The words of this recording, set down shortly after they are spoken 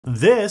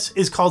This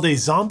is called a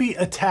zombie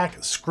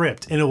attack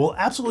script, and it will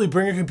absolutely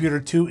bring your computer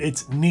to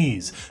its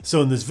knees.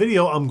 So in this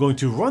video, I'm going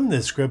to run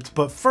this script,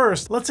 but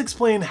first, let's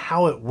explain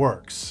how it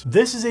works.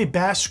 This is a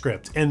bash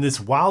script, and this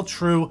while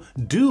true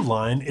do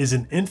line is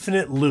an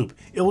infinite loop.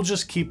 It will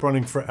just keep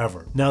running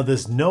forever. Now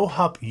this no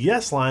hup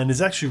yes line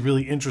is actually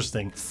really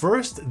interesting.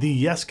 First, the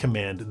yes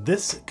command.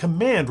 This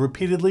command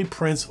repeatedly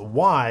prints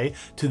y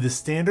to the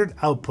standard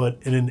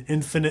output in an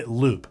infinite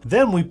loop.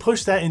 Then we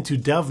push that into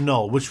dev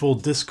null, which will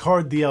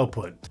discard the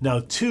output.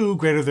 Now 2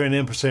 greater than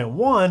 $1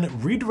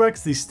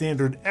 redirects the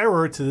standard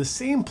error to the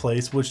same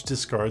place, which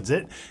discards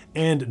it,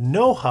 and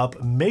no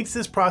hup makes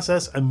this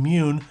process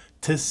immune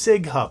to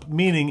sig hup,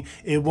 meaning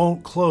it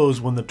won't close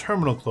when the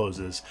terminal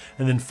closes.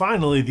 And then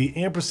finally, the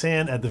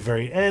ampersand at the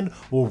very end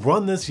will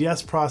run this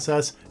yes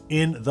process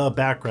in the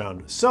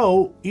background.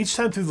 So each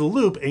time through the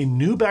loop, a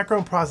new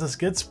background process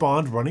gets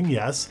spawned running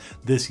yes.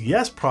 This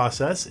yes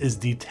process is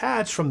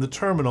detached from the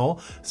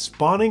terminal,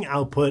 spawning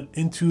output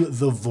into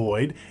the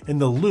void, and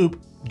the loop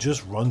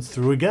just runs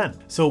through again.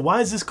 So why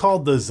is this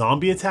called the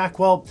zombie attack?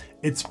 Well,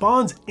 it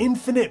spawns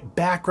infinite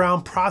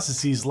background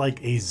processes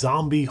like a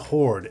zombie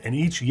horde, and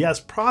each yes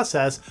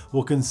process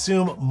will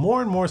consume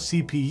more and more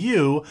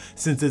CPU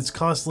since it's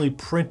constantly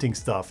printing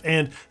stuff.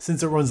 And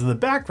since it runs in the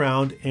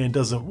background and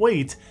doesn't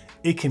wait,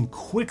 it can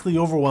quickly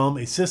overwhelm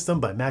a system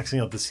by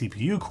maxing out the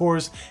CPU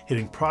cores,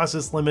 hitting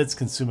process limits,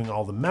 consuming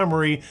all the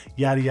memory,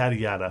 yada, yada,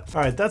 yada.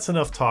 All right, that's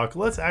enough talk.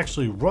 Let's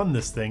actually run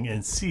this thing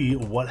and see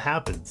what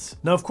happens.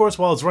 Now, of course,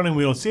 while it's running,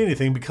 we don't see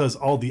anything because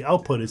all the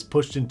output is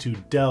pushed into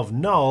dev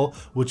null,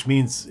 which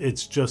means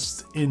it's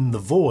just in the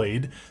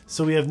void.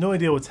 So we have no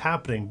idea what's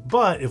happening.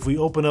 But if we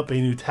open up a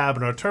new tab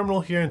in our terminal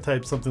here and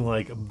type something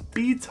like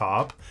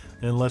btop,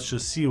 and let's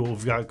just see what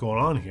we've got going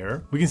on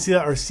here. We can see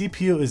that our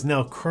CPU is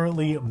now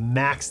currently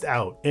maxed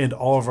out and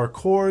all of our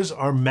cores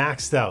are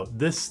maxed out.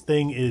 This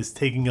thing is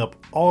taking up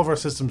all of our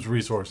system's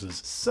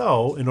resources.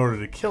 So in order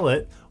to kill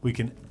it, we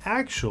can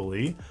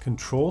actually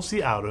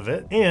Control-C out of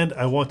it. And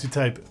I want to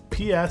type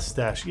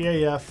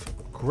ps-eaf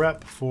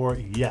grep for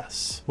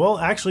yes. Well,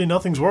 actually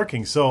nothing's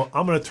working. So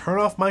I'm gonna turn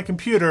off my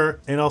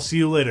computer and I'll see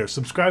you later.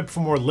 Subscribe for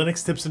more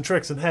Linux tips and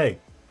tricks. And hey,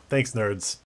 thanks nerds.